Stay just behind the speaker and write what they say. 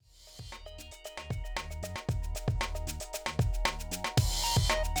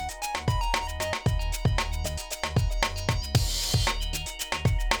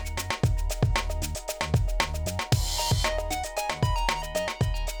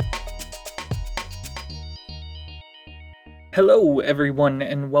Hello, everyone,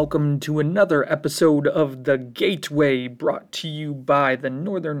 and welcome to another episode of The Gateway, brought to you by the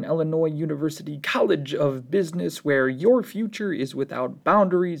Northern Illinois University College of Business, where your future is without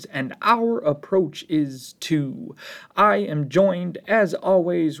boundaries and our approach is to. I am joined, as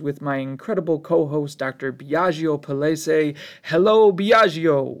always, with my incredible co host, Dr. Biagio Palese. Hello,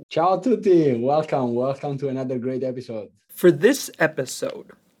 Biagio. Ciao a tutti, welcome to another great episode. For this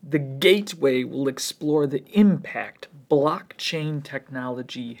episode, the Gateway will explore the impact blockchain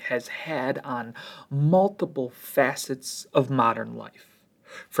technology has had on multiple facets of modern life.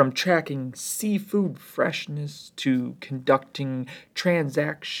 From tracking seafood freshness to conducting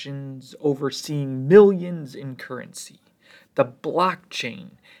transactions overseeing millions in currency, the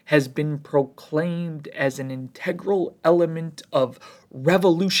blockchain has been proclaimed as an integral element of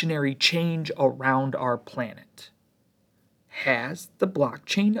revolutionary change around our planet. Has the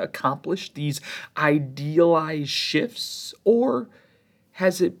blockchain accomplished these idealized shifts, or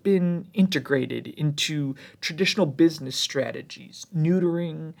has it been integrated into traditional business strategies,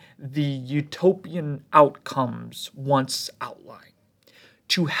 neutering the utopian outcomes once outlined?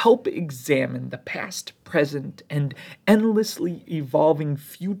 To help examine the past, present, and endlessly evolving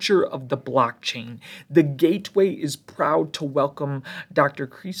future of the blockchain, the Gateway is proud to welcome Dr.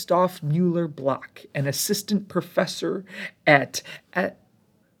 Christoph Mueller-Bloch, an assistant professor at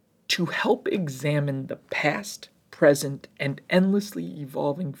to help examine the past, present, and endlessly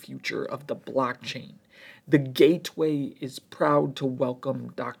evolving future of the blockchain. The Gateway is proud to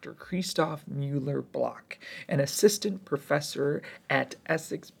welcome Dr. Christoph Mueller-Bloch, an assistant professor at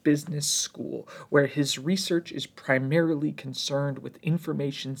ESSECS Business School, where his research is primarily concerned with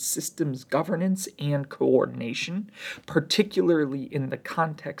information systems governance and coordination, particularly in the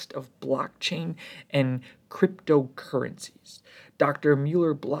context of blockchain and cryptocurrencies. Dr.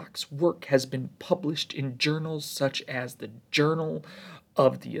 Mueller-Bloch's work has been published in journals such as the Journal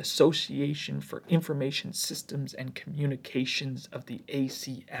of the Association for Information Systems and Communications of the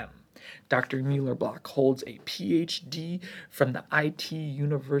ACM. Dr. Mueller-Bloch holds a Ph.D. from the IT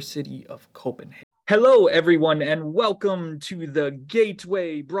University of Copenhagen. Hello, everyone, and welcome to The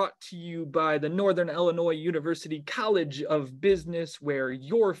Gateway, brought to you by the Northern Illinois University College of Business, where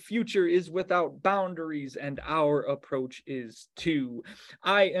your future is without boundaries and our approach is to.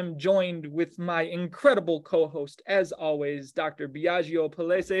 I am joined with my incredible co-host, as always, Dr. Biagio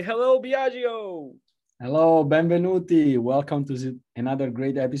Palese. Hello, Biagio. Hello, benvenuti. Welcome to another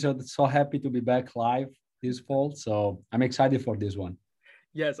great episode. So happy to be back live this fall. So I'm excited for this one.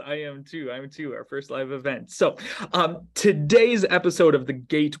 Yes, I am too. I'm too. Our first live event. So, today's episode of The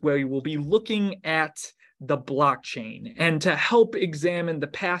Gateway will be looking at the blockchain, and to help examine the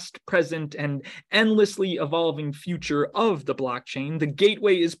past, present, and endlessly evolving future of the blockchain, the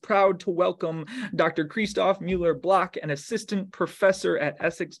Gateway is proud to welcome Dr. Christoph Mueller-Bloch, an assistant professor at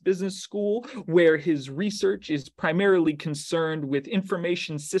ESSECS Business School, where his research is primarily concerned with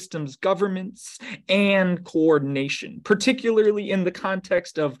information systems governance and coordination, particularly in the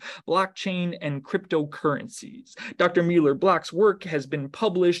context of blockchain and cryptocurrencies. Dr. Mueller-Bloch's work has been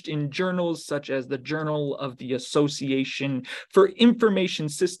published in journals such as the Journal of the Association for Information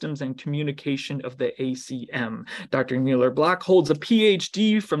Systems and Communication of the ACM. Dr. Mueller-Bloch holds a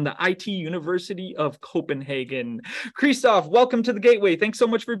PhD from the IT University of Copenhagen. Christoph, welcome to the Gateway. Thanks so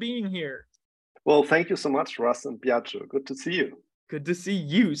much for being here. Well, thank you so much, Russ and Biagio. Good to see you. Good to see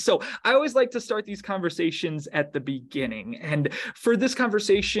you. So I always like to start these conversations at the beginning. And for this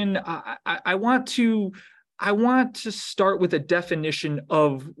conversation, I want to start with a definition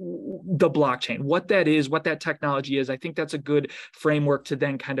of the blockchain, what that is, what that technology is. I think that's a good framework to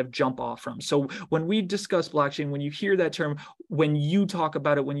then kind of jump off from. So when we discuss blockchain, when you hear that term, when you talk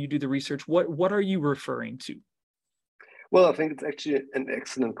about it, when you do the research, what are you referring to? Well, I think it's actually an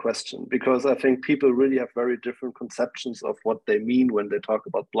excellent question, because I think people really have very different conceptions of what they mean when they talk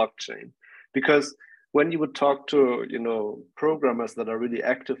about blockchain. Because when you would talk to, programmers that are really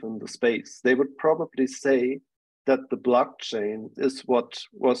active in the space, they would probably say that the blockchain is what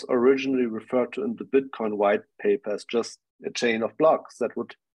was originally referred to in the Bitcoin white paper as just a chain of blocks that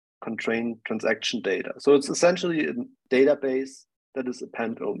would contain transaction data. So it's essentially a database that is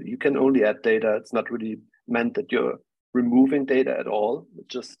append only. You can only add data. It's not really meant that you're removing data at all.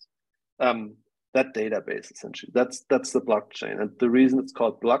 It's just that database, essentially. That's the blockchain. And the reason it's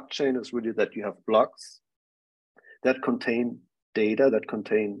called blockchain is really that you have blocks that contain data, that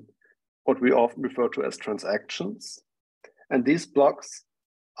contain what we often refer to as transactions. And these blocks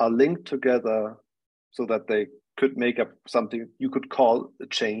are linked together so that they could make up something you could call a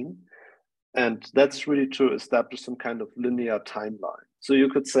chain. And that's really to establish some kind of linear timeline. So you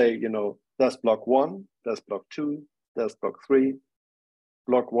could say, there's block one, there's block two, there's block 3.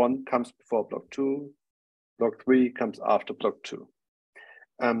 Block 1 comes before block 2. Block 3 comes after block 2.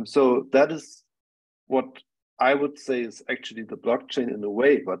 So that is what I would say is actually the blockchain in a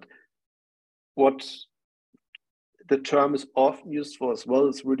way, but what the term is often used for as well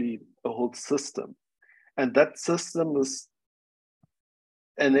is really a whole system. And that system is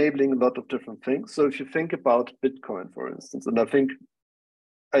enabling a lot of different things. So if you think about Bitcoin, for instance, and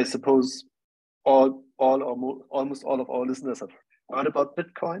I suppose almost all of our listeners have heard about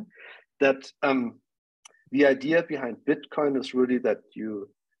Bitcoin, that the idea behind Bitcoin is really that you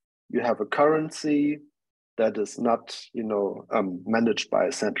have a currency that is not, managed by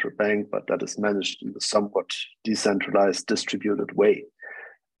a central bank, but that is managed in a somewhat decentralized, distributed way.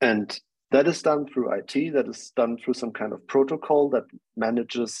 And that is done through IT, that is done through some kind of protocol that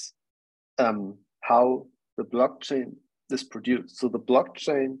manages how the blockchain is produced. So the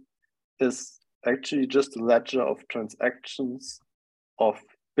blockchain is actually just a ledger of transactions of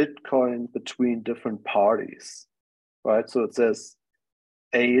Bitcoin between different parties, right? So it says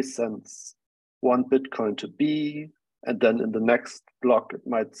A sends 1 Bitcoin to B, and then in the next block, it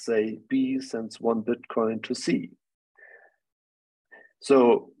might say B sends 1 Bitcoin to C.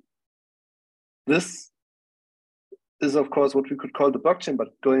 So this is, of course, what we could call the blockchain,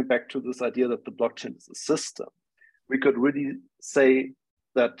 but going back to this idea that the blockchain is a system, we could really say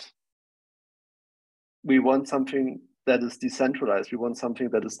that we want something that is decentralized. We want something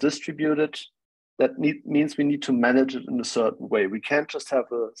that is distributed. That means we need to manage it in a certain way. We can't just have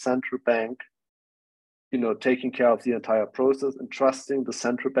a central bank, taking care of the entire process and trusting the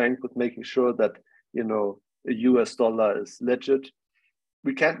central bank with making sure that, a US dollar is legit.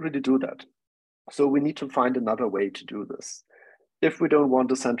 We can't really do that. So we need to find another way to do this. If we don't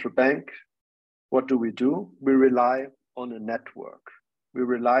want a central bank, what do? We rely on a network. We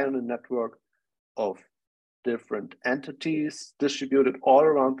rely on a network of different entities distributed all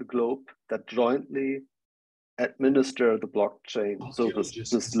around the globe that jointly administer the blockchain. So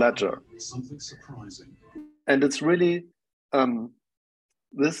this ledger. Something surprising. And it's really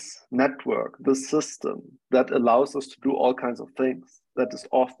this network, this system that allows us to do all kinds of things that is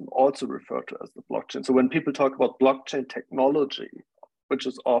often also referred to as the blockchain. So when people talk about blockchain technology, which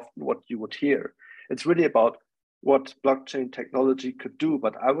is often what you would hear, it's really about what blockchain technology could do.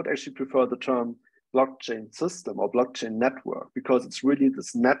 But I would actually prefer the term blockchain system or blockchain network, because it's really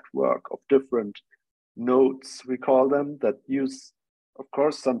this network of different nodes, we call them, that use, of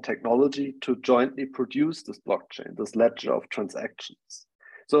course, some technology to jointly produce this blockchain, this ledger of transactions.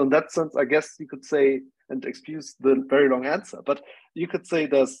 So in that sense, I guess you could say, and excuse the very long answer, but you could say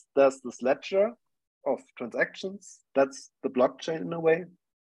there's this ledger of transactions, that's the blockchain in a way,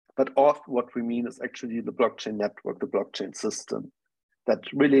 but often what we mean is actually the blockchain network, the blockchain system that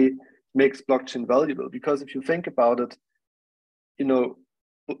really makes blockchain valuable. Because if you think about it,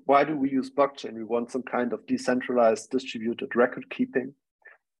 why do we use blockchain? We want some kind of decentralized, distributed record keeping.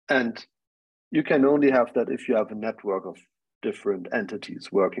 And you can only have that if you have a network of different entities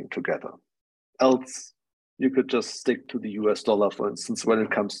working together. Else, you could just stick to the US dollar, for instance, when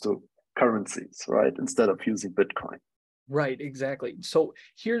it comes to currencies, right? Instead of using Bitcoin. Right, exactly. So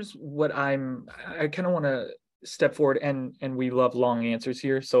here's what I kind of want to step forward, and we love long answers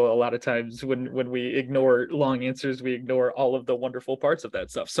here. So a lot of times when we ignore long answers, we ignore all of the wonderful parts of that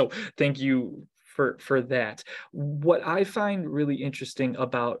stuff. So thank you for that. What I find really interesting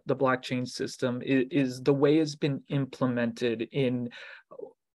about the blockchain system is the way it's been implemented in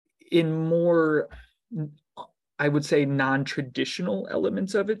more, I would say, non-traditional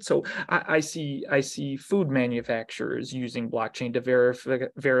elements of it. So I see food manufacturers using blockchain to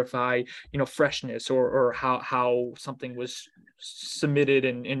verify, freshness or how something was submitted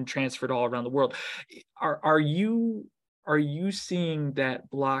and transferred all around the world. Are you seeing that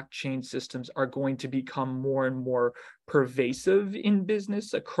blockchain systems are going to become more and more pervasive in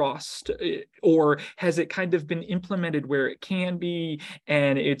business across, or has it kind of been implemented where it can be,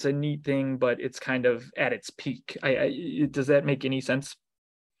 and it's a neat thing, but it's kind of at its peak? Does that make any sense?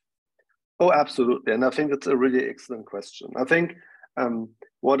 Oh, absolutely. And I think it's a really excellent question. I think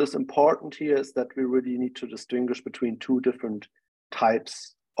what is important here is that we really need to distinguish between two different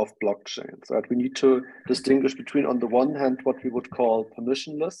types of blockchains, right? We need to distinguish between, on the one hand, what we would call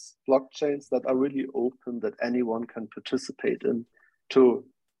permissionless blockchains that are really open, that anyone can participate in to,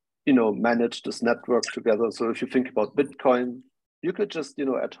 manage this network together. So if you think about Bitcoin, you could just,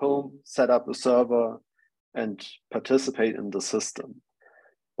 at home, set up a server and participate in the system.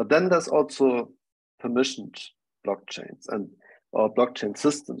 But then there's also permissioned blockchains or blockchain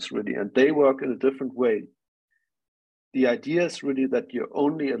systems, really, and they work in a different way. The idea is really that you're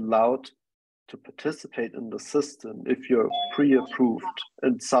only allowed to participate in the system if you're pre-approved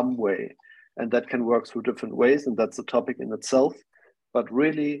in some way. And that can work through different ways, and that's a topic in itself. But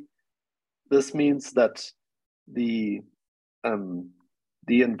really, this means that the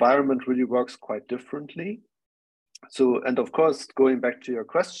environment really works quite differently. So, and of course, going back to your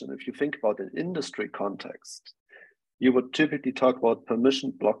question, if you think about an industry context, you would typically talk about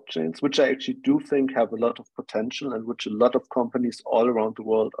permissioned blockchains, which I actually do think have a lot of potential and which a lot of companies all around the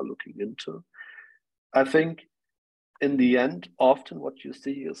world are looking into. I think in the end, often what you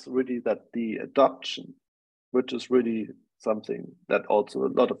see is really that the adoption, which is really something that also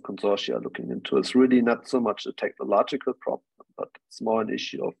a lot of consortia are looking into, is really not so much a technological problem, but it's more an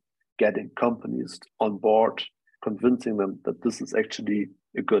issue of getting companies on board, convincing them that this is actually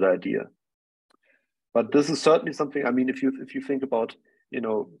a good idea. But this is certainly something, I mean, if you think about, in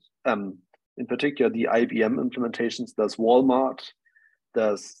particular, the IBM implementations, there's Walmart,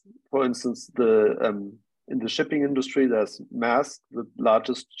 there's, for instance, in the shipping industry, there's Maersk, the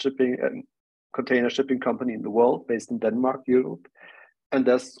largest container shipping company in the world, based in Denmark, Europe. And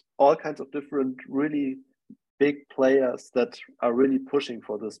there's all kinds of different really big players that are really pushing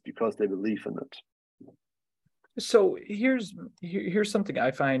for this because they believe in it. So here's something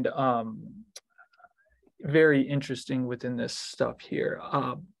I find very interesting within this stuff here.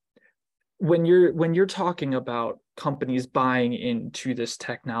 When you're talking about companies buying into this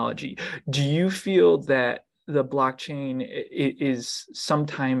technology, do you feel that the blockchain is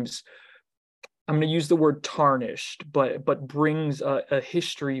sometimes, I'm going to use the word tarnished, but brings a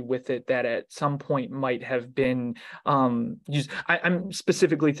history with it that at some point might have been used? I'm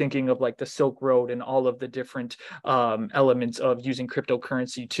specifically thinking of like the Silk Road and all of the different elements of using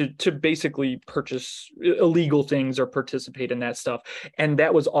cryptocurrency to basically purchase illegal things or participate in that stuff. And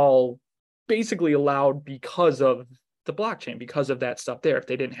that was all basically allowed because of the blockchain, because of that stuff there. If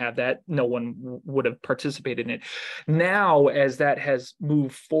they didn't have that, no one would have participated in it. Now, as that has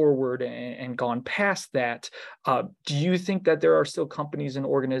moved forward and gone past that, do you think that there are still companies and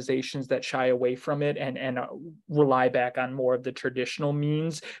organizations that shy away from it and rely back on more of the traditional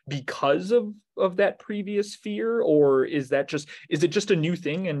means because of that previous fear? Or is it just a new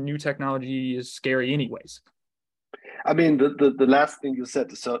thing and new technology is scary anyways? I mean, the last thing you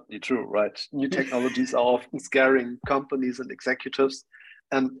said is certainly true, right? New technologies are often scaring companies and executives.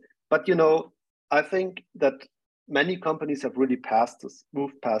 But, I think that many companies have really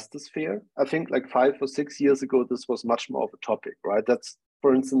moved past this fear. I think like 5 or 6 years ago, this was much more of a topic, right? That's,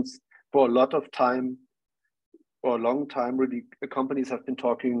 for instance, for a long time, really, companies have been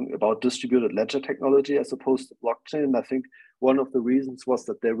talking about distributed ledger technology as opposed to blockchain. And I think one of the reasons was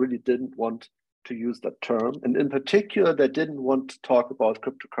that they really didn't want to use that term. And in particular, they didn't want to talk about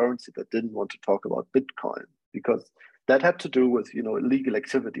cryptocurrency. They didn't want to talk about Bitcoin because that had to do with, illegal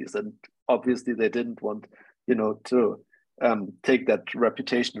activities. And obviously they didn't want, to take that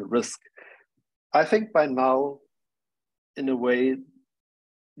reputational risk. I think by now, in a way,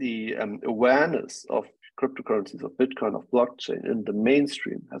 the awareness of cryptocurrencies, of Bitcoin, of blockchain in the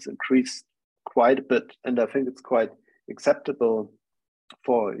mainstream has increased quite a bit. And I think it's quite acceptable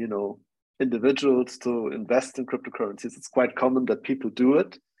for, individuals to invest in cryptocurrencies. It's quite common that people do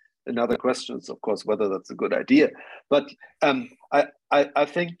it. Another question is, of course, whether that's a good idea. But I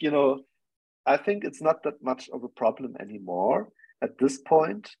think, I think it's not that much of a problem anymore at this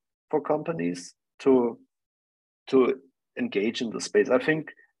point for companies to engage in the space. I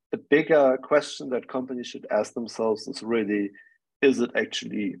think the bigger question that companies should ask themselves is really, is it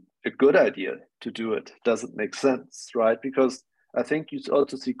actually a good idea to do it? Does it make sense, right? Because I think you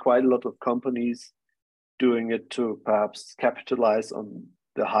also see quite a lot of companies doing it to perhaps capitalize on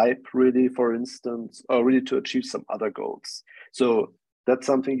the hype, really, for instance, or really to achieve some other goals. So that's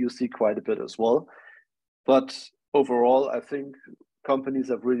something you see quite a bit as well. But overall, I think companies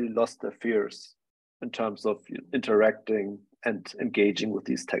have really lost their fears in terms of interacting and engaging with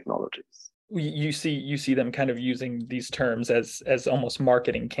these technologies. You see them kind of using these terms as almost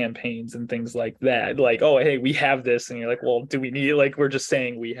marketing campaigns and things like that, like, oh, hey, we have this, and you're like, well, do we need it? Like, we're just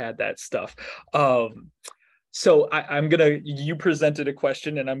saying we had that stuff. So you presented a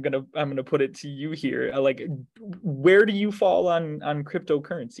question, and I'm gonna put it to you here. Like, where do you fall on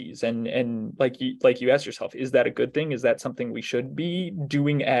cryptocurrencies? And like you asked yourself, is that a good thing? Is that something we should be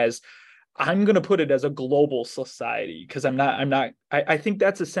doing as, I'm going to put it as a global society? Because I think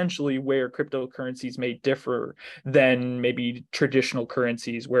that's essentially where cryptocurrencies may differ than maybe traditional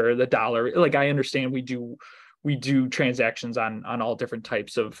currencies where the dollar, like, I understand we do transactions on all different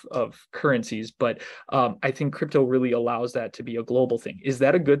types of currencies, but I think crypto really allows that to be a global thing. Is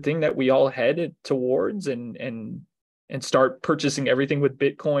that a good thing that we all head towards and and start purchasing everything with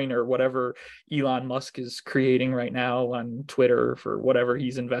Bitcoin or whatever Elon Musk is creating right now on Twitter for whatever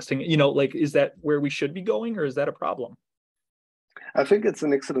he's investing. Like, is that where we should be going, or is that a problem? I think it's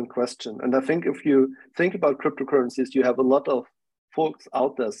an excellent question. And I think if you think about cryptocurrencies, you have a lot of folks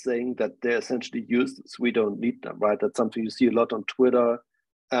out there saying that they're essentially useless. We don't need them, right? That's something you see a lot on Twitter,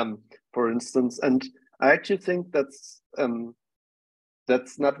 for instance. And I actually think that's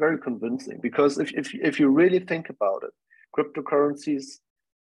not very convincing, because if you really think about it, cryptocurrencies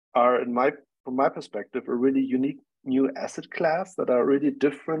are, from my perspective, a really unique new asset class that are really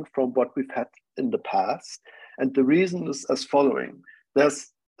different from what we've had in the past. And the reason is as following.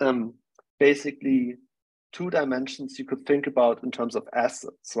 There's basically two dimensions you could think about in terms of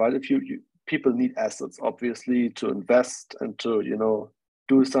assets, right? If people need assets, obviously, to invest and to,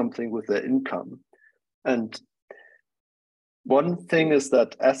 do something with their income. And one thing is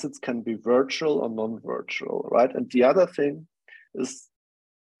that assets can be virtual or non-virtual, right? And the other thing is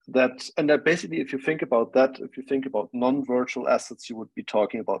that basically, if you think about that, if you think about non-virtual assets, you would be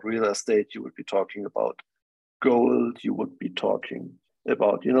talking about real estate, you would be talking about gold, you would be talking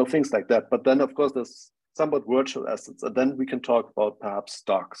about, things like that. But then, of course, there's somewhat virtual assets, and then we can talk about perhaps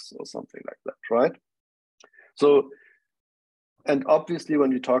stocks or something like that, right? So, and obviously,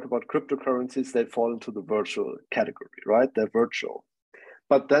 when you talk about cryptocurrencies, they fall into the virtual category, right? They're virtual.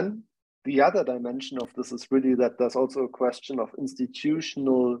 But then the other dimension of this is really that there's also a question of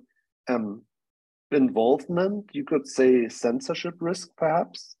institutional involvement. You could say censorship risk,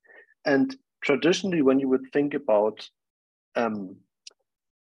 perhaps. And traditionally, when you would think about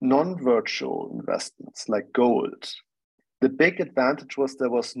non-virtual investments like gold, the big advantage was there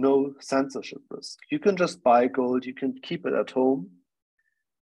was no censorship risk. You can just buy gold, you can keep it at home,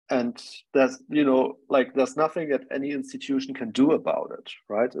 and there's there's nothing that any institution can do about it,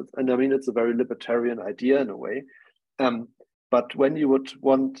 right? And I mean, it's a very libertarian idea in a way. But when you would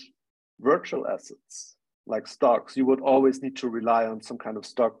want virtual assets like stocks, you would always need to rely on some kind of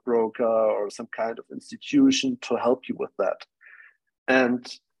stockbroker or some kind of institution to help you with that. And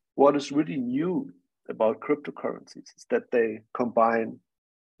what is really new about cryptocurrencies is that they combine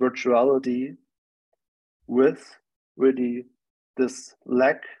virtuality with really this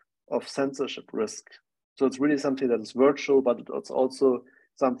lack of censorship risk. So it's really something that is virtual, but it's also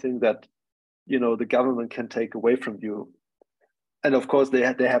something that, the government can take away from you. And of course, they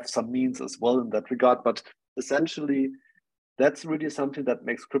have some means as well in that regard. But essentially, that's really something that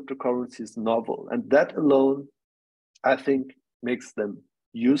makes cryptocurrencies novel. And that alone, I think, makes them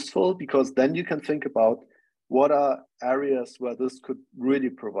useful, because then you can think about what are areas where this could really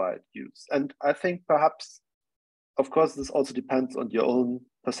provide use. And I think perhaps, of course, this also depends on your own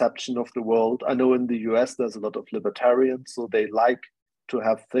perception of the world. I know in the US, there's a lot of libertarians, so they like to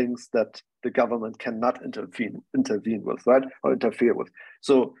have things that the government cannot intervene with, right? Or interfere with.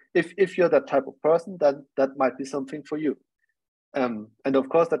 So if you're that type of person, then that might be something for you. And of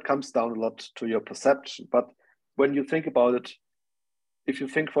course, that comes down a lot to your perception. But when you think about it, if you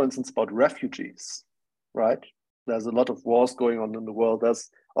think, for instance, about refugees, right? There's a lot of wars going on in the world. There's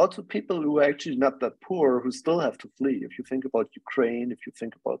also people who are actually not that poor who still have to flee. If you think about Ukraine, if you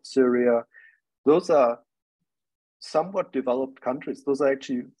think about Syria, those are somewhat developed countries. Those are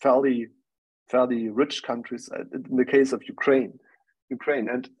actually fairly rich countries in the case of Ukraine.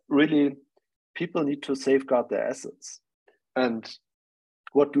 And really, people need to safeguard their assets. And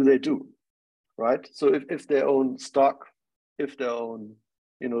what do? Right? So if they own stock, if they own,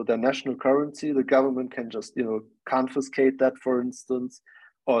 their national currency, the government can just, confiscate that, for instance,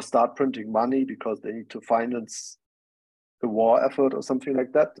 or start printing money because they need to finance a war effort or something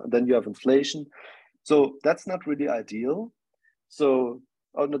like that. And then you have inflation. So that's not really ideal. So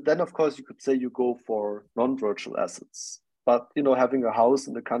then, of course, you could say you go for non-virtual assets. But, having a house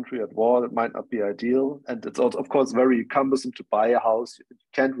in the country at war, that might not be ideal. And it's also, of course, very cumbersome to buy a house. You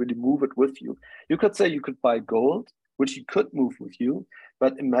can't really move it with you. You could say you could buy gold, which you could move with you.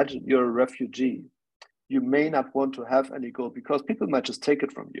 But imagine you're a refugee. You may not want to have any gold because people might just take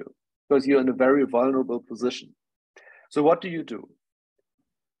it from you because you're in a very vulnerable position. So what do?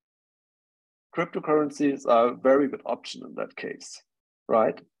 Cryptocurrencies are a very good option in that case,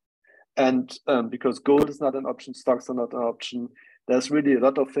 right? And because gold is not an option, stocks are not an option, there's really a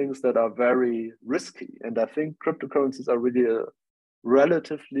lot of things that are very risky. And I think cryptocurrencies are really a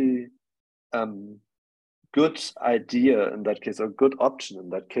relatively good idea in that case, or good option in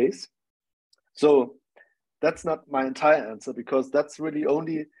that case. So that's not my entire answer, because that's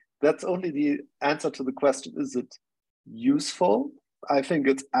only the answer to the question, is it useful? I think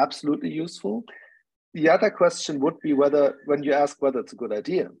it's absolutely useful. The other question would be whether, when you ask whether it's a good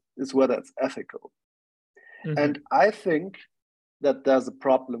idea, is whether it's ethical. And I think that there's a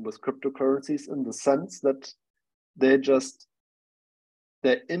problem with cryptocurrencies in the sense that their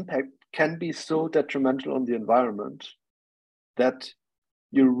impact can be so detrimental on the environment that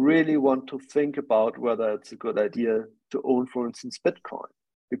you really want to think about whether it's a good idea to own, for instance, Bitcoin,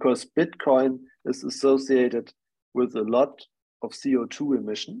 because Bitcoin is associated with a lot of CO2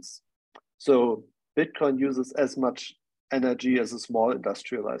 emissions. So Bitcoin uses as much energy as a small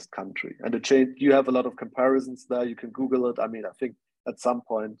industrialized country. And you have a lot of comparisons there. You can Google it. I mean, I think at some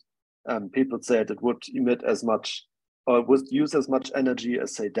point, people said it would emit as much or would use as much energy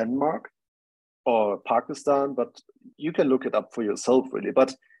as, say, Denmark or Pakistan, but you can look it up for yourself, really.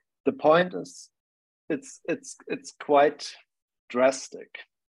 But the point is, it's quite drastic.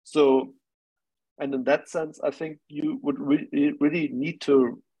 So, and in that sense, I think you would really need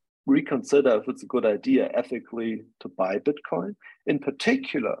to reconsider if it's a good idea ethically to buy Bitcoin, in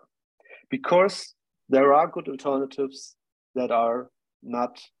particular, because there are good alternatives that are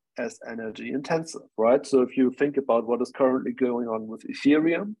not as energy intensive, right? So if you think about what is currently going on with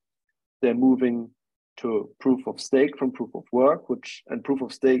Ethereum, they're moving to proof of stake from proof of work, and proof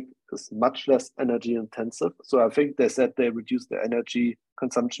of stake is much less energy intensive. So I think they said they reduced their energy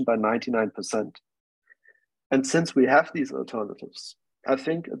consumption by 99%. And since we have these alternatives, I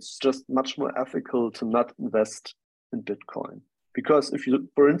think it's just much more ethical to not invest in Bitcoin. Because if you,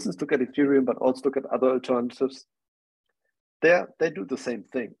 for instance, look at Ethereum, but also look at other alternatives, they do the same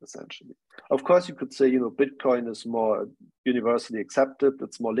thing, essentially. Of course, you could say, Bitcoin is more universally accepted,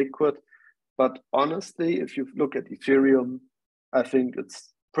 it's more liquid. But honestly, if you look at Ethereum, I think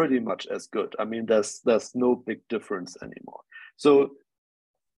it's pretty much as good. I mean, there's no big difference anymore. So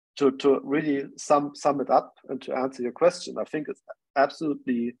to really sum it up and to answer your question, I think it's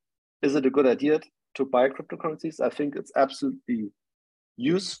absolutely, is it a good idea to buy cryptocurrencies? I think it's absolutely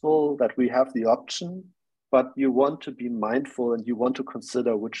useful that we have the option, but you want to be mindful and you want to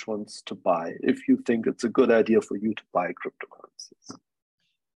consider which ones to buy if you think it's a good idea for you to buy cryptocurrencies.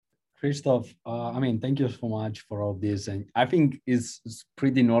 Christoph, thank you so much for all this. And I think it's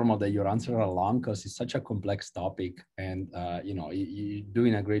pretty normal that your answers are long because it's such a complex topic. And, you're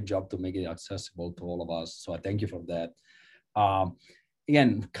doing a great job to make it accessible to all of us. So I thank you for that.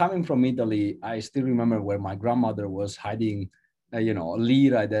 Again, coming from Italy, I still remember where my grandmother was hiding,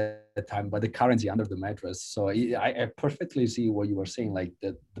 lira at that time, but the currency under the mattress. So I perfectly see what you were saying, like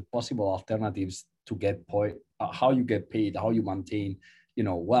the possible alternatives to get how you get paid, how you maintain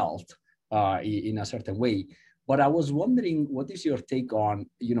wealth in a certain way. But I was wondering, what is your take on,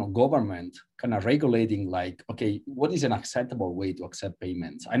 government kind of regulating, like, okay, what is an acceptable way to accept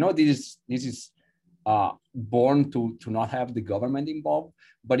payments? I know this is born to not have the government involved,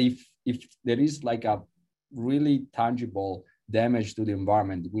 but if there is like a really tangible damage to the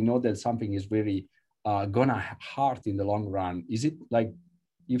environment, we know that something is very gonna hurt in the long run. Is it like,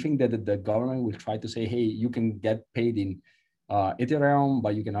 you think that the government will try to say, hey, you can get paid in Ethereum,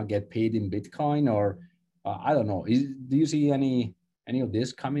 but you cannot get paid in Bitcoin, or I don't know. Do you see any of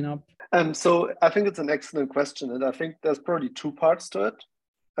this coming up? So I think it's an excellent question, and I think there's probably two parts to it.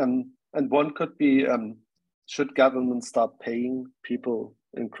 And one could be, should governments start paying people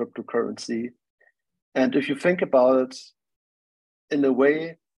in cryptocurrency? And if you think about it, in a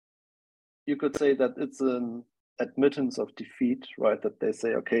way, you could say that it's an admittance of defeat, right? That they say,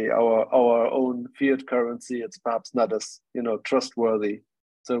 okay, our own fiat currency, it's perhaps not as trustworthy,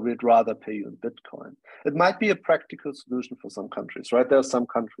 so we'd rather pay you in Bitcoin. It might be a practical solution for some countries, right? There are some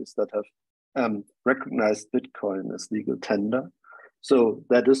countries that have recognized Bitcoin as legal tender, so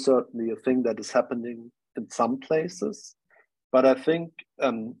that is certainly a thing that is happening in some places. But I think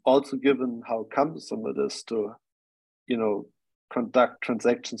also given how cumbersome it is to, conduct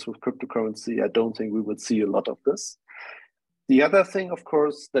transactions with cryptocurrency, I don't think we would see a lot of this. The other thing, of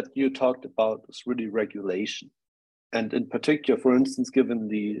course, that you talked about is really regulation. And in particular, for instance, given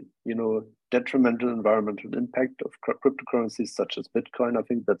the, detrimental environmental impact of cryptocurrencies such as Bitcoin, I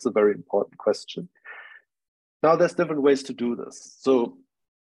think that's a very important question. Now, there's different ways to do this. So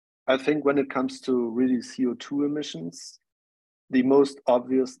I think when it comes to really CO2 emissions, the most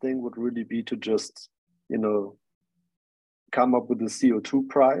obvious thing would really be to just, come up with a CO2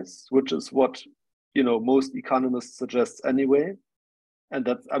 price, which is what, most economists suggest anyway. And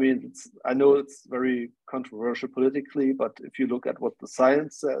that's, I know it's very controversial politically, but if you look at what the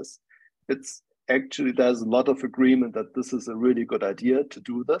science says, it's actually, there's a lot of agreement that this is a really good idea to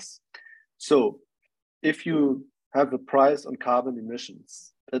do this. So if you have a price on carbon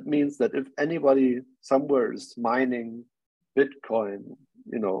emissions, that means that if anybody somewhere is mining Bitcoin,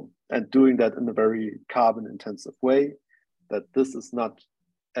 and doing that in a very carbon intensive way, that this is not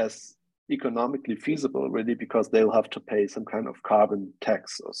as, economically feasible, really, because they'll have to pay some kind of carbon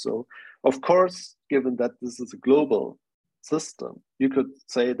tax or so. Of course, given that this is a global system, you could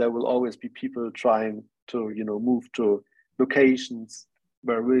say there will always be people trying to, move to locations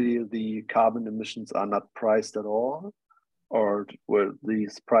where really the carbon emissions are not priced at all, or where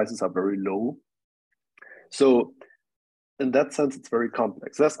these prices are very low. So in that sense, it's very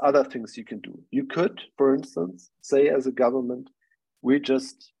complex. There's other things you can do. You could, for instance, say as a government, we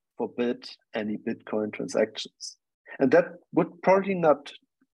just forbid any Bitcoin transactions. And that would probably not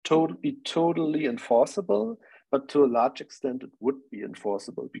be totally enforceable, but to a large extent, it would be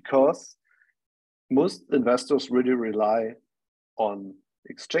enforceable because most investors really rely on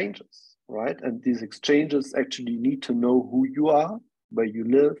exchanges, right? And these exchanges actually need to know who you are, where you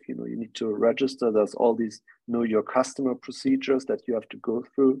live, you need to register. There's all these know your customer procedures that you have to go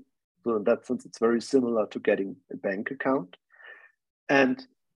through. So in that sense, it's very similar to getting a bank account. And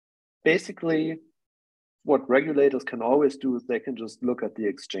basically, what regulators can always do is they can just look at the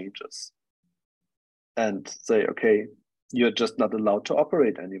exchanges and say, okay, you're just not allowed to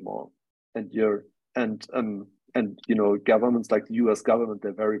operate anymore. And governments like the US government,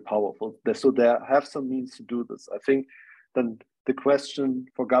 they're very powerful. So they have some means to do this. I think then the question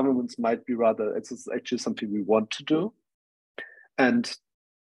for governments might be rather, it's actually something we want to do. And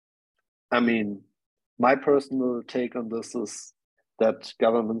I mean, my personal take on this is that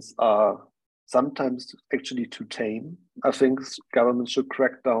governments are sometimes actually too tame. I think governments should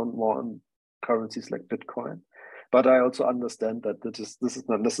crack down more on currencies like Bitcoin. But I also understand that this is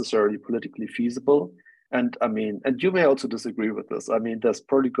not necessarily politically feasible. And I mean, and you may also disagree with this. I mean, there's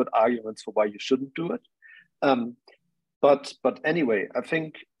probably good arguments for why you shouldn't do it. But anyway, I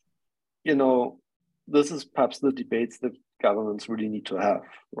think, this is perhaps the debates that governments really need to have,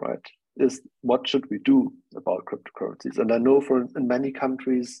 right? Is what should we do about cryptocurrencies? And I know in many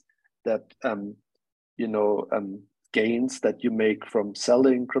countries that, gains that you make from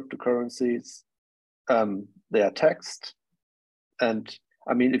selling cryptocurrencies, they are taxed. And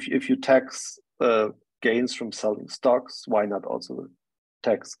I mean, if you tax gains from selling stocks, why not also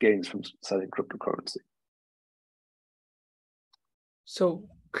tax gains from selling cryptocurrency? So,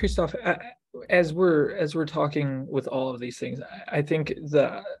 Christoph, as we're talking with all of these things, I think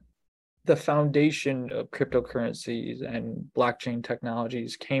the foundation of cryptocurrencies and blockchain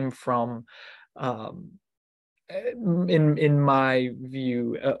technologies came from, in my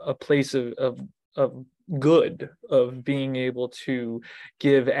view, a place of good, of being able to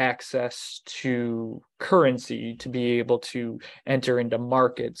give access to currency, to be able to enter into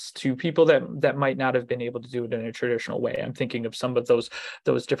markets to people that might not have been able to do it in a traditional way. I'm thinking of some of those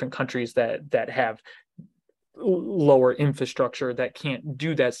different countries that have lower infrastructure that can't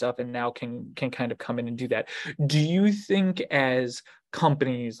do that stuff and now can kind of come in and do that. Do you think as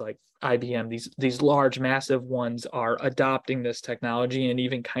companies like IBM, these large, massive ones, are adopting this technology and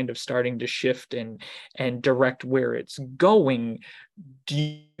even kind of starting to shift and direct where it's going, do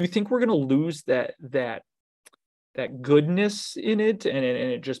you think we're going to lose that goodness in it, and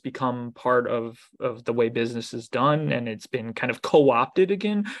it just become part of the way business is done, and it's been kind of co-opted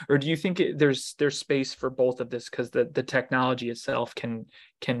again? Or do you think there's space for both of this because the technology itself can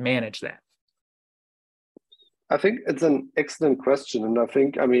manage that? I think it's an excellent question, and I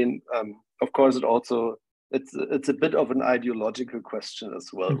think, of course, it's a bit of an ideological question as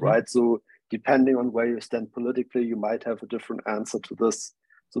well, Mm-hmm. right? So depending on where you stand politically, you might have a different answer to this.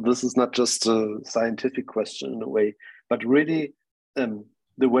 So this is not just a scientific question in a way, but really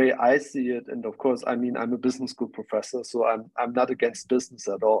the way I see it. And of course, I'm a business school professor, so I'm not against business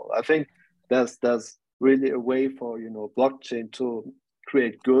at all. I think there's really a way for blockchain to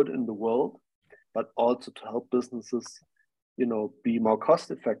create good in the world, but also to help businesses, be more cost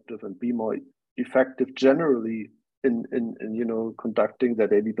effective and be more effective generally in conducting their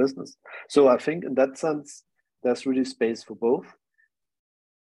daily business. So I think in that sense, there's really space for both.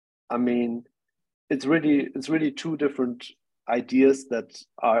 I mean, it's really two different ideas that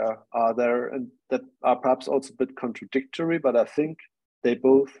are there and that are perhaps also a bit contradictory, but I think they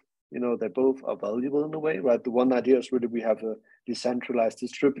both are valuable in a way, right? The one idea is really we have a decentralized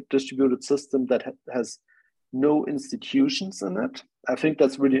distributed system that has no institutions in it. I think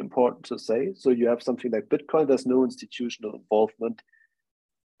that's really important to say. So you have something like Bitcoin, there's no institutional involvement,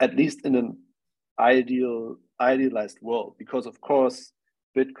 at least in an idealized world, because of course,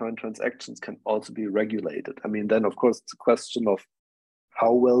 Bitcoin transactions can also be regulated. I mean, then of course, it's a question of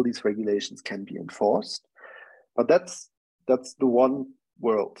how well these regulations can be enforced. But that's the one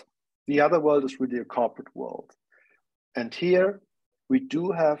world. The other world is really a corporate world. And here we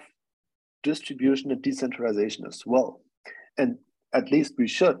do have distribution and decentralization as well. And at least we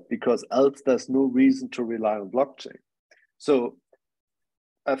should, because else there's no reason to rely on blockchain. So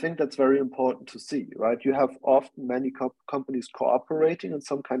I think that's very important to see, right? You have often many companies cooperating in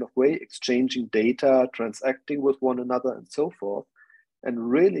some kind of way, exchanging data, transacting with one another, and so forth. And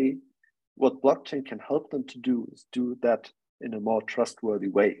really, what blockchain can help them to do is do that in a more trustworthy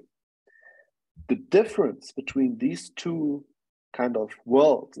way. The difference between these two kind of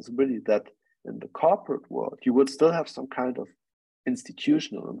worlds is really that in the corporate world, you would still have some kind of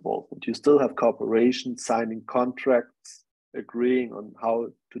institutional involvement. You still have corporations signing contracts, agreeing on how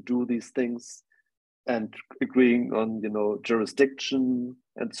to do these things, and agreeing on, jurisdiction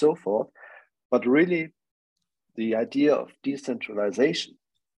and so forth. But really, the idea of decentralization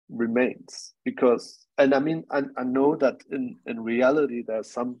remains, because, and I mean, I know that in reality, there are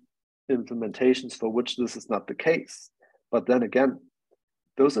some implementations for which this is not the case. But then again,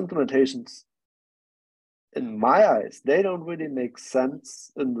 those implementations, in my eyes, they don't really make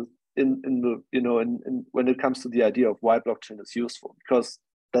sense when it comes to the idea of why blockchain is useful, because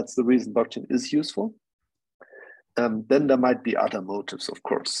that's the reason blockchain is useful. Then there might be other motives, of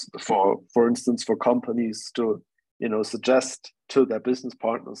course, for instance, for companies to, suggest to their business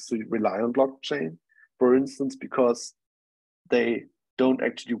partners to rely on blockchain, for instance, because they don't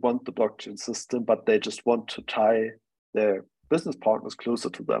actually want the blockchain system, but they just want to tie their business partners closer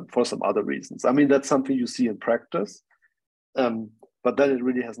to them for some other reasons. I mean, that's something you see in practice, but then it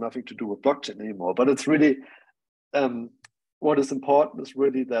really has nothing to do with blockchain anymore. But it's really, what is important is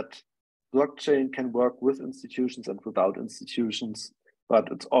really that blockchain can work with institutions and without institutions, but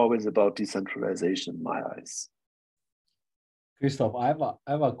it's always about decentralization in my eyes. Christoph, I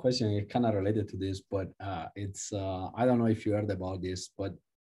have a question kind of related to this, but it's I don't know if you heard about this, but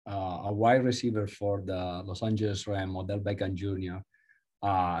a wide receiver for the Los Angeles Rams, Odell Beckham Jr.,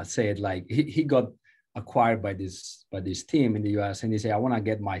 said like he got acquired by this team in the US, and he said, I want to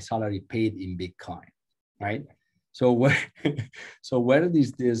get my salary paid in Bitcoin, right? So where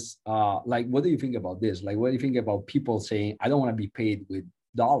is this like, what do you think about this? Like, what do you think about people saying, I don't want to be paid with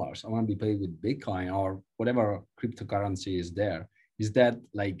dollars, I want to be paid with Bitcoin or whatever cryptocurrency is there? Is that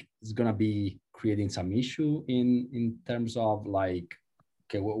like, it's going to be creating some issue in terms of like,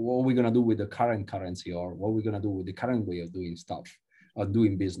 okay, what are we going to do with the current currency, or what are we going to do with the current way of doing stuff or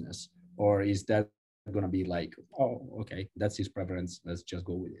doing business? Or is that going to be like, oh, okay, that's his preference, let's just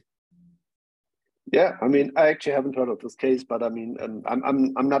go with it? Yeah, I mean, I actually haven't heard of this case, but I mean, and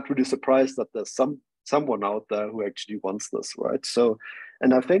I'm not really surprised that there's someone out there who actually wants this, right? So,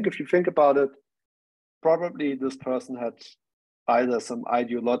 and I think if you think about it, probably this person had either some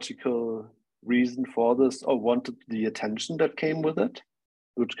ideological reason for this or wanted the attention that came with it,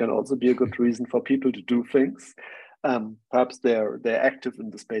 which can also be a good reason for people to do things. Perhaps they're active in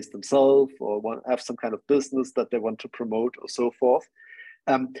the space themselves, or have some kind of business that they want to promote, or so forth.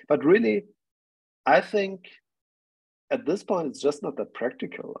 But really, I think at this point, it's just not that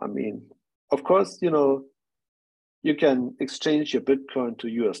practical. I mean, of course, you can exchange your Bitcoin to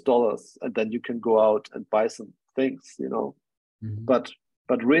US dollars, and then you can go out and buy some things, Mm-hmm.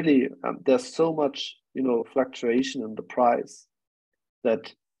 But really, there's so much, fluctuation in the price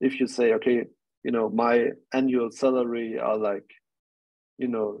that if you say, okay, my annual salary are like,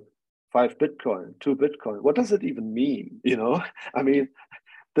 5 Bitcoin, 2 Bitcoin, what does it even mean? I mean,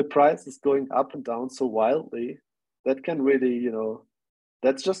 the price is going up and down so wildly that can really,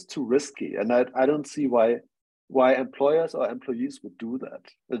 that's just too risky. And I don't see why employers or employees would do that.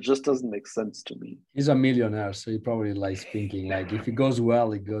 It just doesn't make sense to me. He's a millionaire, so he probably likes thinking like, if it goes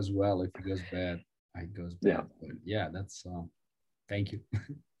well, it goes well. If it goes bad, it goes bad. Yeah. But yeah, that's thank you.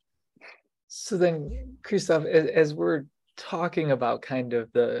 So then, Christoph, as we're talking about kind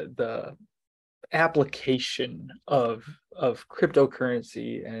of the application of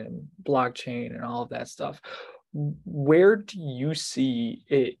cryptocurrency and blockchain and all of that stuff, where do you see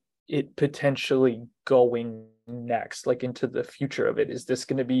it potentially going next, like into the future of it? Is this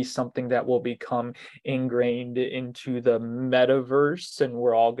going to be something that will become ingrained into the metaverse and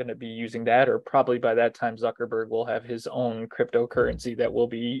we're all going to be using that? Or probably by that time Zuckerberg will have his own cryptocurrency that will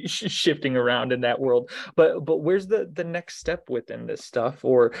be shifting around in that world. But where's the next step within this stuff?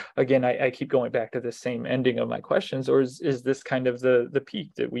 Or again, I keep going back to the same ending of my questions, or is this kind of the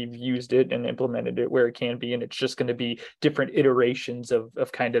peak that we've used it and implemented it where it can be, and it's just going to be different iterations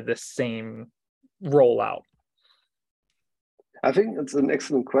of kind of the same rollout? I think it's an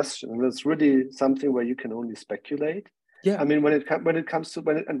excellent question, and it's really something where you can only speculate. Yeah. I mean, when it comes to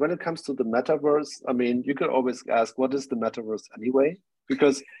the metaverse, I mean, you could always ask, what is the metaverse anyway?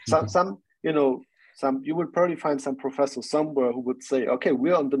 Because some you will probably find some professor somewhere who would say, okay,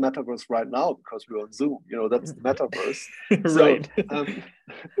 we're on the metaverse right now because we're on Zoom. That's the metaverse. Right.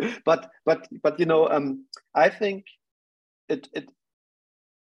 But I think it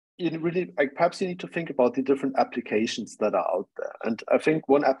you really, like, perhaps you need to think about the different applications that are out there. And I think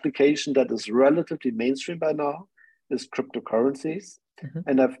one application that is relatively mainstream by now is cryptocurrencies.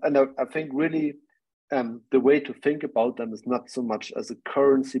 And I think really the way to think about them is not so much as a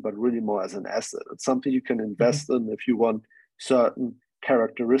currency, but really more as an asset. It's something you can invest in if you want certain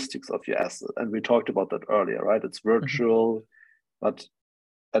characteristics of your asset. And we talked about that earlier, right? It's virtual, but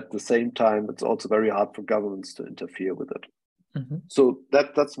at the same time, it's also very hard for governments to interfere with it. So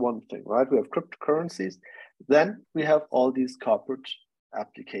that's one thing, right? We have cryptocurrencies. Then we have all these corporate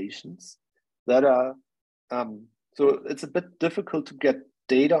applications that are, so it's a bit difficult to get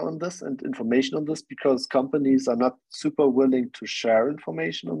data on this and information on this because companies are not super willing to share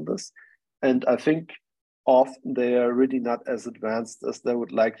information on this. And I think often they are really not as advanced as they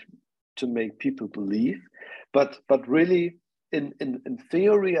would like to make people believe. But really, in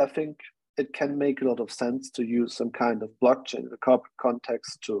theory, I think it can make a lot of sense to use some kind of blockchain in a corporate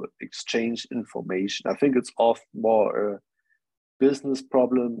context to exchange information. I think it's often more a business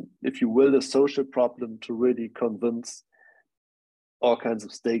problem, if you will, a social problem, to really convince all kinds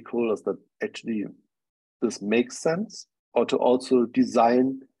of stakeholders that actually this makes sense, or to also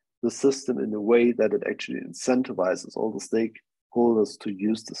design the system in a way that it actually incentivizes all the stakeholders to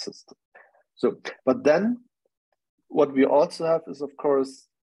use the system. So, but then what we also have is, of course,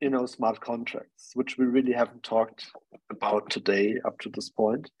 smart contracts, which we really haven't talked about today up to this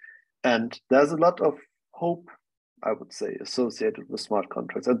point. And there's a lot of hope, I would say, associated with smart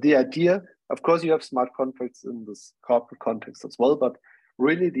contracts. And the idea, of course, you have smart contracts in this corporate context as well, but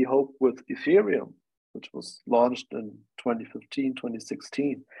really the hope with Ethereum, which was launched in 2015,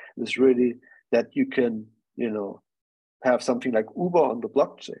 2016, is really that you can, have something like Uber on the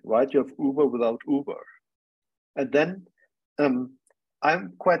blockchain, right? You have Uber without Uber. And then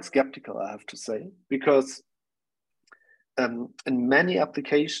I'm quite skeptical, I have to say, because in many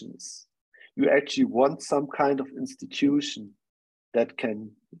applications, you actually want some kind of institution that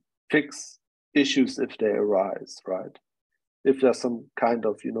can fix issues if they arise, right? If there's some kind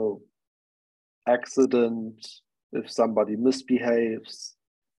of, accident, if somebody misbehaves,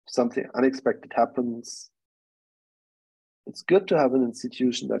 something unexpected happens, it's good to have an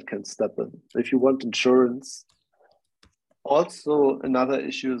institution that can step in. If you want insurance, also another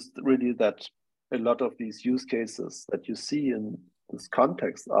issue is really that a lot of these use cases that you see in this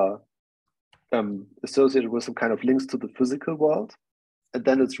context are associated with some kind of links to the physical world. And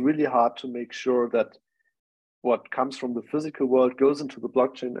then it's really hard to make sure that what comes from the physical world goes into the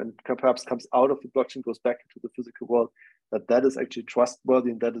blockchain and perhaps comes out of the blockchain, goes back into the physical world, that is actually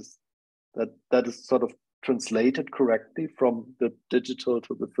trustworthy, and that is sort of translated correctly from the digital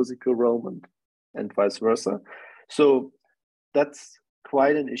to the physical realm and vice versa. So that's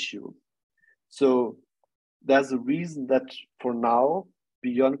quite an issue. So there's a reason that for now,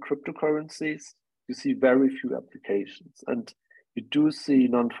 beyond cryptocurrencies, you see very few applications. And you do see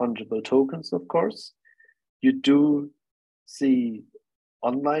non-fungible tokens, of course. You do see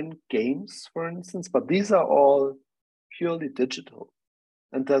online games, for instance, but these are all purely digital.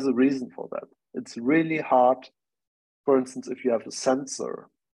 And there's a reason for that. It's really hard, for instance, if you have a sensor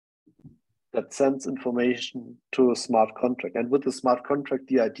that sends information to a smart contract. And with the smart contract,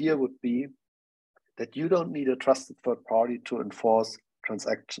 the idea would be that you don't need a trusted third party to enforce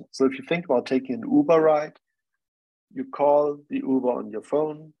transactions. So if you think about taking an Uber ride, you call the Uber on your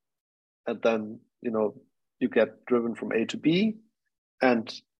phone, and then you get driven from A to B.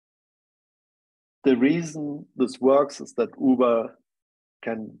 And the reason this works is that Uber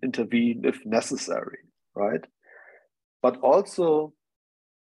can intervene if necessary, right? But also,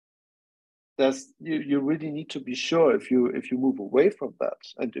 you really need to be sure if you move away from that,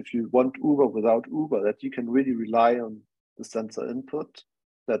 and if you want Uber without Uber, that you can really rely on the sensor input,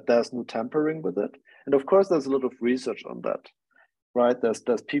 that there's no tampering with it. And of course, there's a lot of research on that, right? There's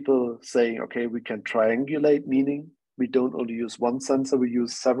people saying, okay, we can triangulate, meaning we don't only use one sensor, we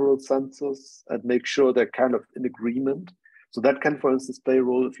use several sensors and make sure they're kind of in agreement. So that can, for instance, play a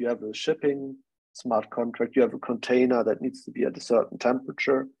role if you have a shipping smart contract, you have a container that needs to be at a certain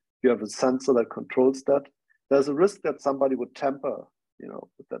temperature, you have a sensor that controls that. There's a risk that somebody would tamper,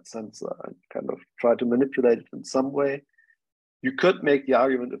 with that sensor and kind of try to manipulate it in some way. You could make the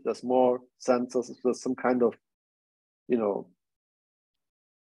argument if there's more sensors, if there's some kind of,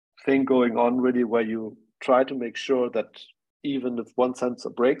 thing going on really where you try to make sure that even if one sensor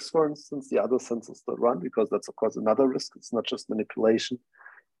breaks, for instance, the other sensors still run, because that's of course another risk. It's not just manipulation.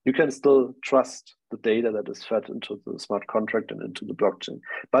 You can still trust the data that is fed into the smart contract and into the blockchain.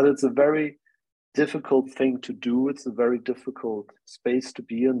 But it's a very difficult thing to do. It's a very difficult space to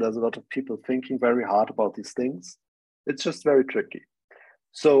be in. There's a lot of people thinking very hard about these things. It's just very tricky.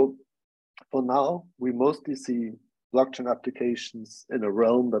 So for now, we mostly see blockchain applications in a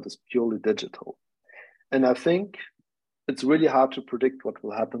realm that is purely digital. And I think it's really hard to predict what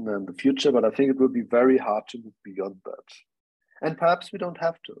will happen in the future, but I think it will be very hard to move beyond that. And perhaps we don't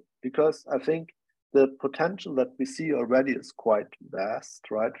have to, because I think the potential that we see already is quite vast,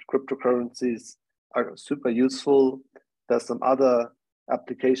 right? Cryptocurrencies are super useful. There's some other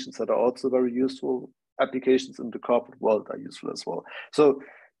applications that are also very useful. Applications in the corporate world are useful as well. So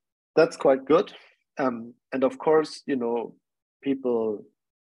that's quite good. And of course, people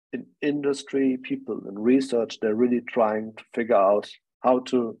in industry, people in research, they're really trying to figure out how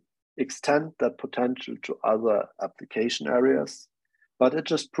to extend that potential to other application areas. But it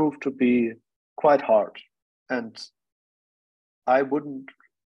just proved to be quite hard. And I wouldn't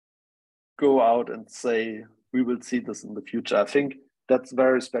go out and say we will see this in the future. I think that's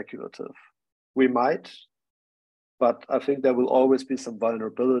very speculative. We might, but I think there will always be some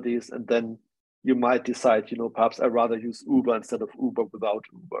vulnerabilities, and then you might decide, perhaps I'd rather use Uber instead of Uber without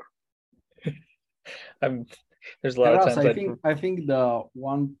Uber. There's a lot of times I think the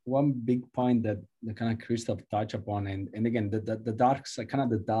one big point that the kind of Christoph touched upon, and again the dark side, kind of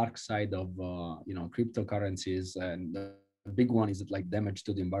the dark side of cryptocurrencies, and the big one is like damage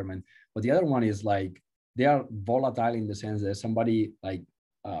to the environment, but the other one is like they are volatile in the sense that somebody like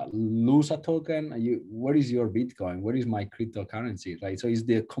lose a token, where is your Bitcoin, where is my cryptocurrency, right? So it's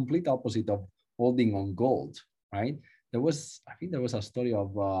the complete opposite of holding on gold, right? I think there was a story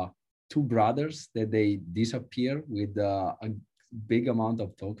of two brothers that they disappear with a big amount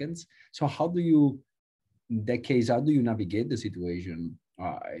of tokens. So in that case, how do you navigate the situation?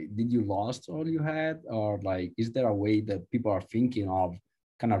 Did you lost all you had, or like, is there a way that people are thinking of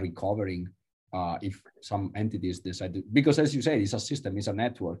kind of recovering if some entities decide to, because as you said, it's a system, it's a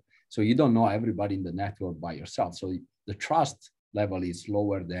network. So you don't know everybody in the network by yourself. So the trust level is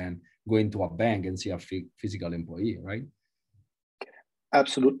lower than going to a bank and see a physical employee, right?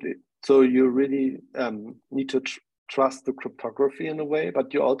 Absolutely. So you really need to trust the cryptography in a way,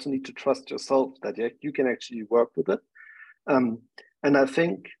 but you also need to trust yourself that you can actually work with it. And I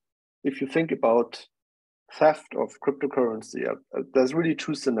think if you think about theft of cryptocurrency, there's really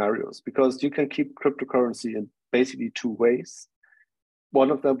two scenarios, because you can keep cryptocurrency in basically two ways.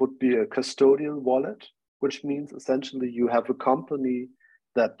 One of them would be a custodial wallet, which means essentially you have a company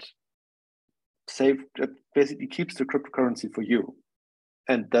that basically keeps the cryptocurrency for you.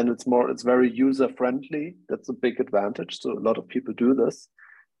 And then it's very user friendly. That's a big advantage. So a lot of people do this,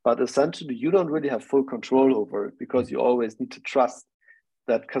 but essentially you don't really have full control over it, because you always need to trust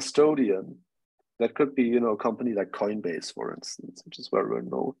that custodian. That could be, a company like Coinbase, for instance, which is very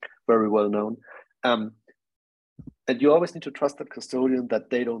well known. And you always need to trust that custodian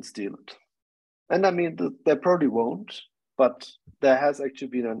that they don't steal it. And I mean, they probably won't, but there has actually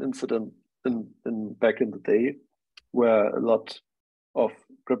been an incident in back in the day where a lot of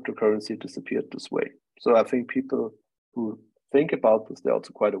cryptocurrency disappeared this way. So I think people who think about this, they're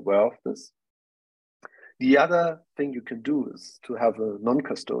also quite aware of this. The other thing you can do is to have a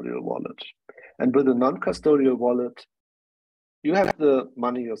non-custodial wallet. And with a non-custodial wallet, you have the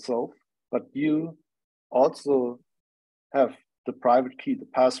money yourself, but you also have the private key, the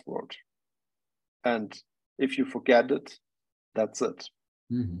password. And if you forget it, that's it.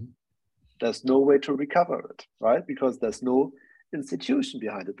 Mm-hmm. There's no way to recover it, right? Because there's no institution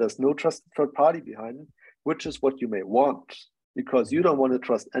behind it. There's no trusted third party behind it, which is what you may want, because you don't want to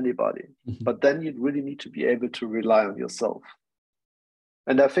trust anybody. Mm-hmm. But then you really need to be able to rely on yourself.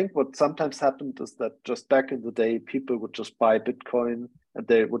 And I think what sometimes happened is that just back in the day, people would just buy Bitcoin and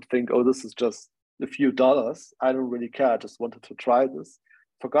they would think, oh, this is just a few dollars. I don't really care. I just wanted to try this.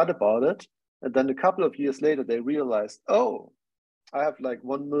 Forgot about it. And then a couple of years later, they realized, oh, I have like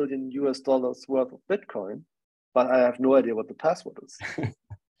 $1 million worth of Bitcoin, but I have no idea what the password is.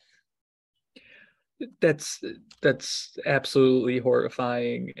 That's absolutely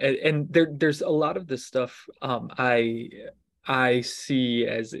horrifying, and there's a lot of this stuff I see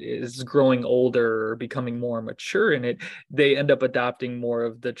as growing older or becoming more mature in it. They end up adopting more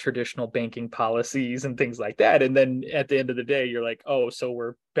of the traditional banking policies and things like that, and then at the end of the day, you're like, oh, so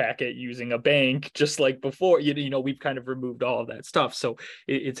we're back at using a bank just like before. We've kind of removed all of that stuff, so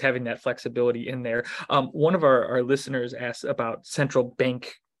it's having that flexibility in there. One of our listeners asked about central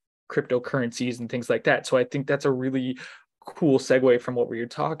bank cryptocurrencies and things like that. So I think that's a really cool segue from what we were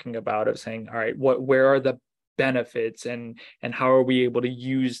talking about, of saying, all right, where are the benefits, and how are we able to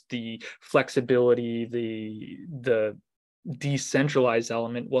use the flexibility, the decentralized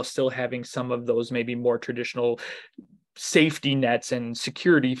element, while still having some of those maybe more traditional safety nets and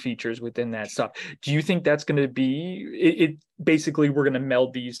security features within that stuff. Do you think that's going to be it basically we're going to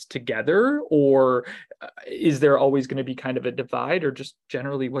meld these together, or is there always going to be kind of a divide? Or just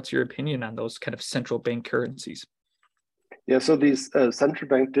generally, what's your opinion on those kind of central bank currencies? Yeah, so these central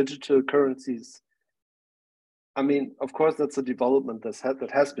bank digital currencies, I mean, of course, that's a development that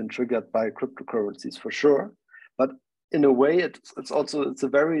has been triggered by cryptocurrencies for sure. But in a way, it's a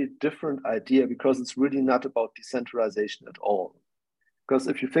very different idea, because it's really not about decentralization at all. Because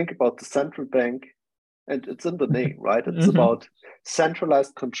if you think about the central bank, and it's in the name, right? It's about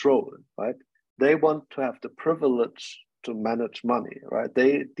centralized control, right? They want to have the privilege to manage money, right?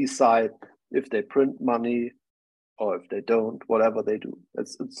 They decide if they print money or if they don't, whatever they do.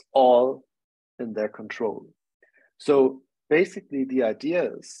 It's all in their control. So basically, the idea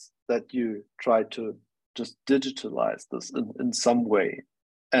is that you try to just digitalize this in some way.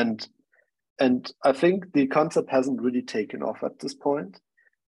 And I think the concept hasn't really taken off at this point.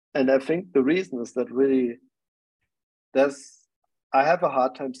 And I think the reason is that really I have a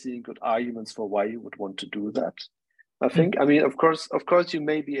hard time seeing good arguments for why you would want to do that. I think, I mean, of course, you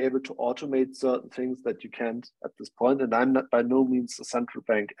may be able to automate certain things that you can't at this point, and I'm not by no means a central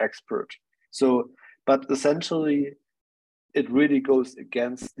bank expert. So, but essentially, it really goes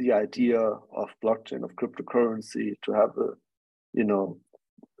against the idea of blockchain, of cryptocurrency, to have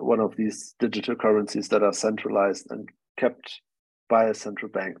one of these digital currencies that are centralized and kept by a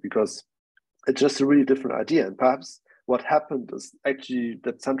central bank, because it's just a really different idea. And perhaps what happened is actually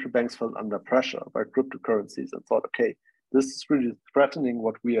that central banks felt under pressure by cryptocurrencies and thought, okay, this is really threatening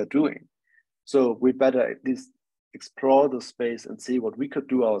what we are doing. So we better at least explore the space and see what we could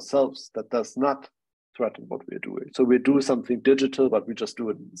do ourselves that does not threaten what we're doing. So we do something digital, but we just do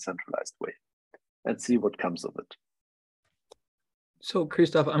it in a centralized way and see what comes of it. So,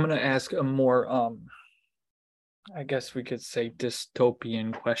 Christoph, I'm going to ask a more, I guess we could say,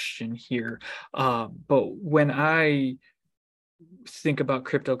 dystopian question here. But when I think about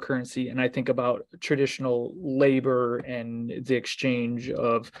cryptocurrency and I think about traditional labor and the exchange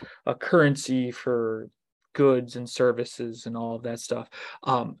of a currency for goods and services and all of that stuff,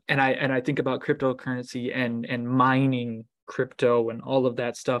 and I think about cryptocurrency and mining crypto and all of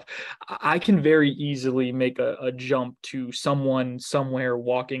that stuff, I can very easily make a jump to someone somewhere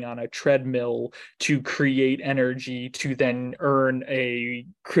walking on a treadmill to create energy, to then earn a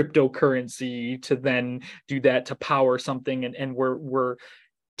cryptocurrency, to then do that to power something, and we're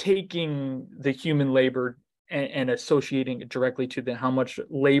taking the human labor and associating it directly to the how much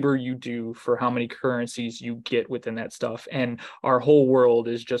labor you do for how many currencies you get within that stuff. And our whole world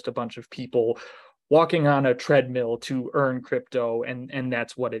is just a bunch of people walking on a treadmill to earn crypto, and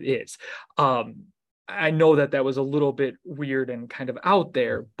that's what it is. I know that was a little bit weird and kind of out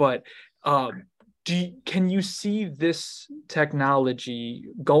there, but can you see this technology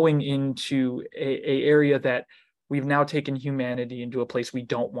going into a area that we've now taken humanity into a place we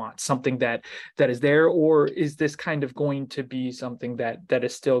don't want, something that is there? Or is this kind of going to be something that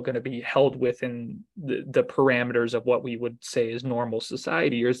is still going to be held within the parameters of what we would say is normal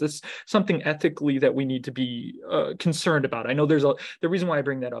society? Or is this something ethically that we need to be concerned about? I know the reason why I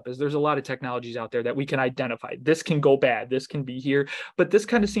bring that up is there's a lot of technologies out there that we can identify. This can go bad, this can be here, but this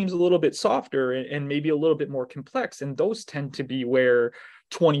kind of seems a little bit softer and maybe a little bit more complex. And those tend to be where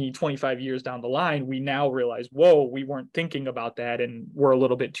 20, 25 years down the line, we now realize, whoa, we weren't thinking about that, and we're a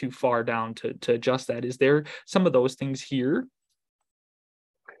little bit too far down to adjust that. Is there some of those things here?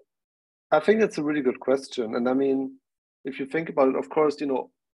 I think that's a really good question. And I mean, if you think about it, of course,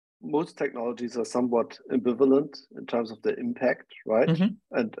 most technologies are somewhat ambivalent in terms of the impact, right?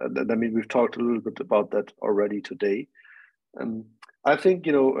 Mm-hmm. And I mean, we've talked a little bit about that already today. I think,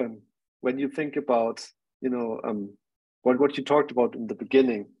 when you think about, what you talked about in the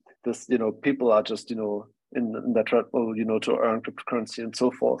beginning, this, people are just, in that treadmill, to earn cryptocurrency and so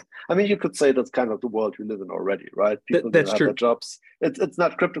forth. I mean, you could say that's kind of the world we live in already, right? People have their jobs. It's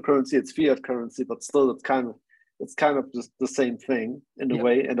not cryptocurrency, it's fiat currency, but still it's kind of just the same thing in a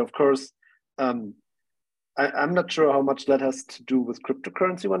way. And of course, I'm not sure how much that has to do with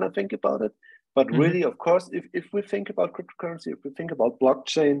cryptocurrency when I think about it. But really, of course, if we think about cryptocurrency, if we think about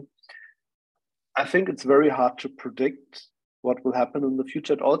blockchain, I think it's very hard to predict what will happen in the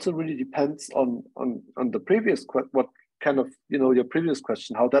future. It also really depends on the previous what kind of your previous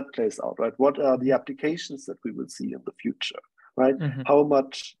question, how that plays out, right? What are the applications that we will see in the future, right? Mm-hmm. How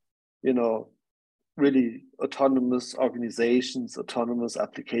much really autonomous organizations, autonomous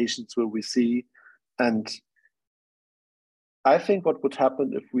applications will we see, and I think what would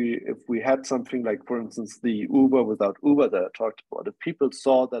happen if we had something like, for instance, the Uber without Uber that I talked about, if people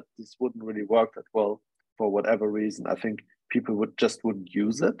saw that this wouldn't really work that well for whatever reason, I think people wouldn't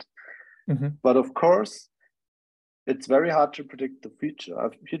use it. Mm-hmm. But of course, it's very hard to predict the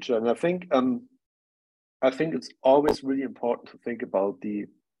future. And I think it's always really important to think about the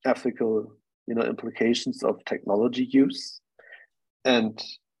ethical, implications of technology use. And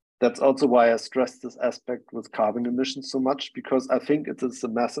that's also why I stress this aspect with carbon emissions so much, because I think it is a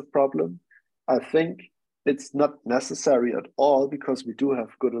massive problem. I think it's not necessary at all because we do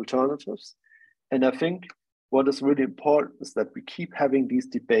have good alternatives. And I think what is really important is that we keep having these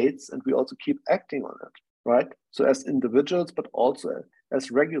debates and we also keep acting on it, right? So as individuals, but also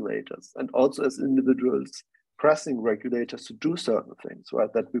as regulators and also as individuals pressing regulators to do certain things,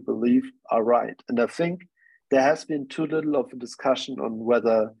 right, that we believe are right. And I think there has been too little of a discussion on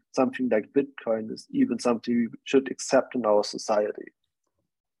whether something like Bitcoin is even something we should accept in our society.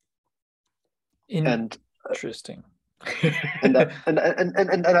 Interesting. And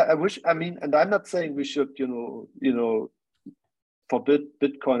I wish, and I'm not saying we should, forbid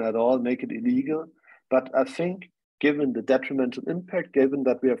Bitcoin at all, make it illegal, but I think given the detrimental impact, given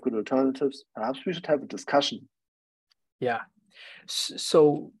that we have good alternatives, perhaps we should have a discussion. Yeah.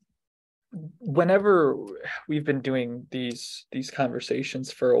 So whenever we've been doing these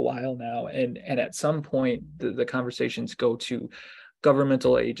conversations for a while now, and at some point the conversations go to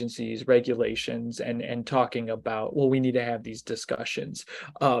governmental agencies, regulations, and talking about, well, we need to have these discussions.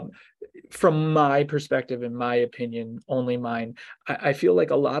 From my perspective, in my opinion, only mine, I feel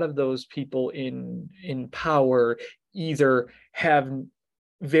like a lot of those people in power either have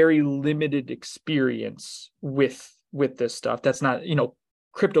very limited experience with this stuff. That's not,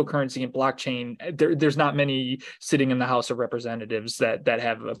 cryptocurrency and blockchain. There's not many sitting in the House of Representatives that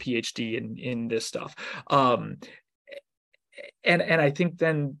have a Ph.D. in this stuff. And I think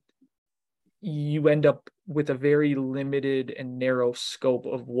then you end up with a very limited and narrow scope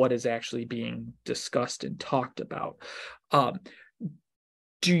of what is actually being discussed and talked about.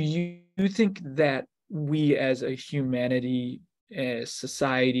 Do you think that we as a humanity, as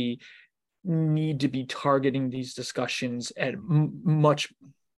society, need to be targeting these discussions at much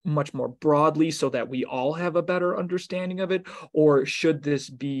more broadly so that we all have a better understanding of it? Or should this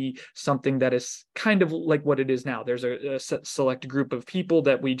be something that is kind of like what it is now? There's a select group of people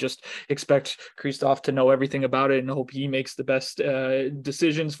that we just expect Christoph to know everything about it and hope he makes the best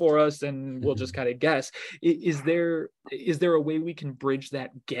decisions for us, and we'll just kind of guess. Is there a way we can bridge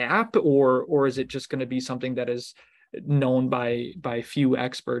that gap, or is it just going to be something that is known by few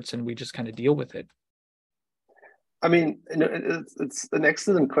experts and we just kind of deal with it? I mean, it's an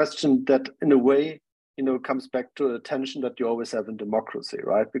excellent question that in a way, comes back to the tension that you always have in democracy,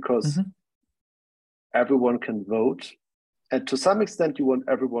 right? Because everyone can vote. And to some extent, you want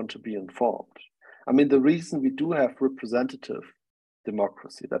everyone to be informed. I mean, the reason we do have representative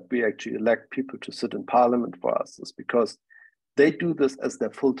democracy, that we actually elect people to sit in parliament for us, is because they do this as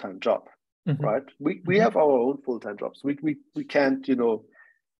their full-time job, right? We have our own full-time jobs. We can't,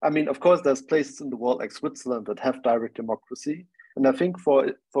 of course, there's places in the world like Switzerland that have direct democracy. And I think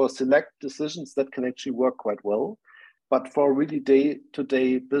for select decisions that can actually work quite well. But for really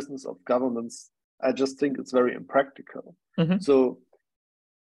day-to-day business of governments, I just think it's very impractical. So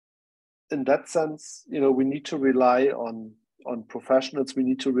in that sense, we need to rely on professionals. We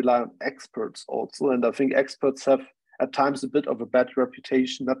need to rely on experts also. And I think experts have at times a bit of a bad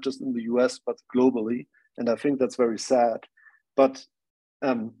reputation, not just in the US, but globally. And I think that's very sad. But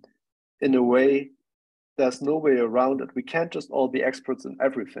in a way, there's no way around it. We can't just all be experts in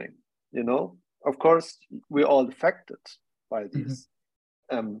everything, Of course, we're all affected by these,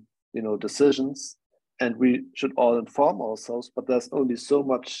 decisions, and we should all inform ourselves, but there's only so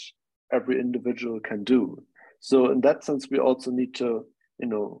much every individual can do. So in that sense, we also need to,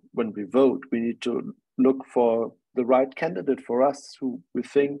 when we vote, we need to look for the right candidate for us who we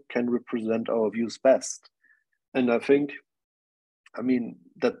think can represent our views best. And I think,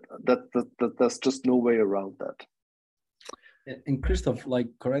 that there's just no way around that. And Christoph,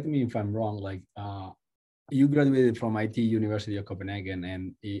 correct me if I'm wrong, you graduated from IT University of Copenhagen,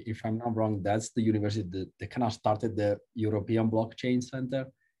 and if I'm not wrong, that's the university that kind of started the European Blockchain Center.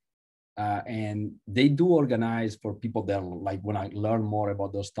 And they do organize for people that want to learn more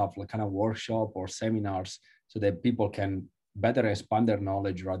about those stuff, kind of workshop or seminars, so that people can better expand their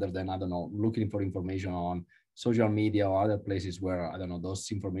knowledge rather than, looking for information on social media or other places where, those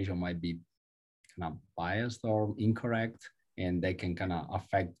information might be kind of biased or incorrect, and they can kind of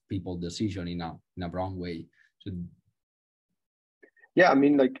affect people's decision in a wrong way. So yeah,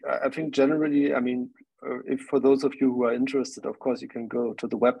 I think generally, if for those of you who are interested, of course, you can go to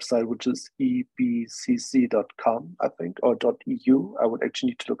the website, which is ebcc.com, I think, or .eu. I would actually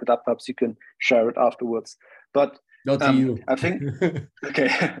need to look it up. Perhaps you can share it afterwards. But .eu. I think,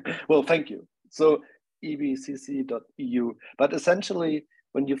 okay, well, thank you. So ebcc.eu. But essentially,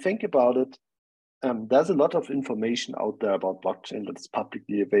 when you think about it, there's a lot of information out there about blockchain that is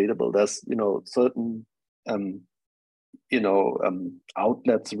publicly available. There's, certain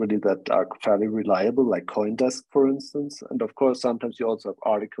outlets really that are fairly reliable, like CoinDesk, for instance. And of course, sometimes you also have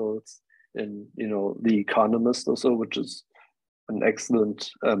articles in, The Economist or so, which is an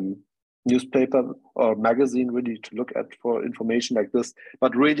excellent newspaper or magazine really to look at for information like this.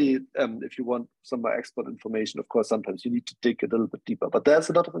 But really, if you want some more expert information, of course, sometimes you need to dig a little bit deeper. But there's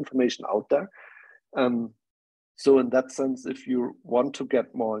a lot of information out there. So in that sense, if you want to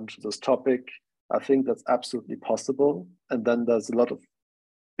get more into this topic, I think that's absolutely possible. And then there's a lot of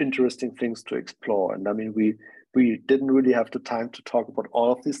interesting things to explore. And I mean, we didn't really have the time to talk about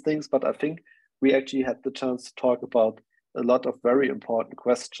all of these things, but I think we actually had the chance to talk about a lot of very important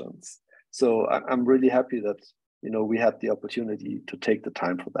questions. So I'm really happy that, we had the opportunity to take the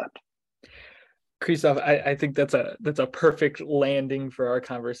time for that. Christoph, I think that's a perfect landing for our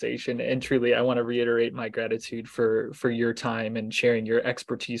conversation. And truly, I want to reiterate my gratitude for your time and sharing your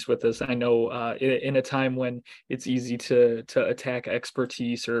expertise with us. I know in a time when it's easy to attack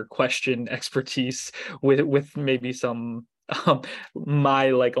expertise or question expertise with maybe some my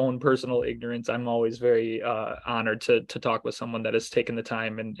own personal ignorance, I'm always very honored to talk with someone that has taken the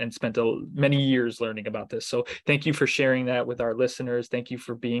time and spent many years learning about this. So thank you for sharing that with our listeners. Thank you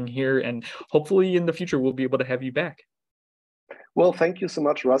for being here, and hopefully in the future we'll be able to have you back. Well, thank you so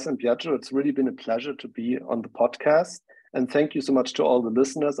much, Russ and Pietro. It's really been a pleasure to be on the podcast. And thank you so much to all the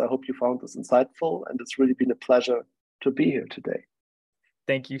listeners. I hope you found this insightful, and it's really been a pleasure to be here today.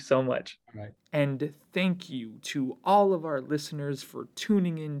 Thank you so much. Right. And thank you to all of our listeners for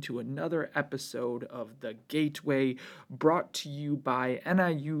tuning in to another episode of The Gateway, brought to you by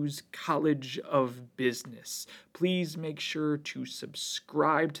NIU's College of Business. Please make sure to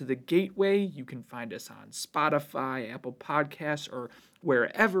subscribe to The Gateway. You can find us on Spotify, Apple Podcasts, or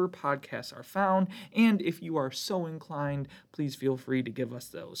wherever podcasts are found. And if you are so inclined, please feel free to give us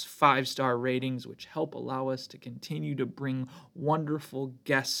those 5-star ratings, which help allow us to continue to bring wonderful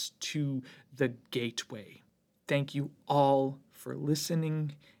guests to the Gateway. Thank you all for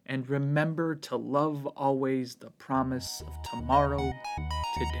listening, and remember to love always the promise of tomorrow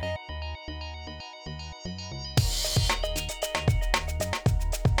today.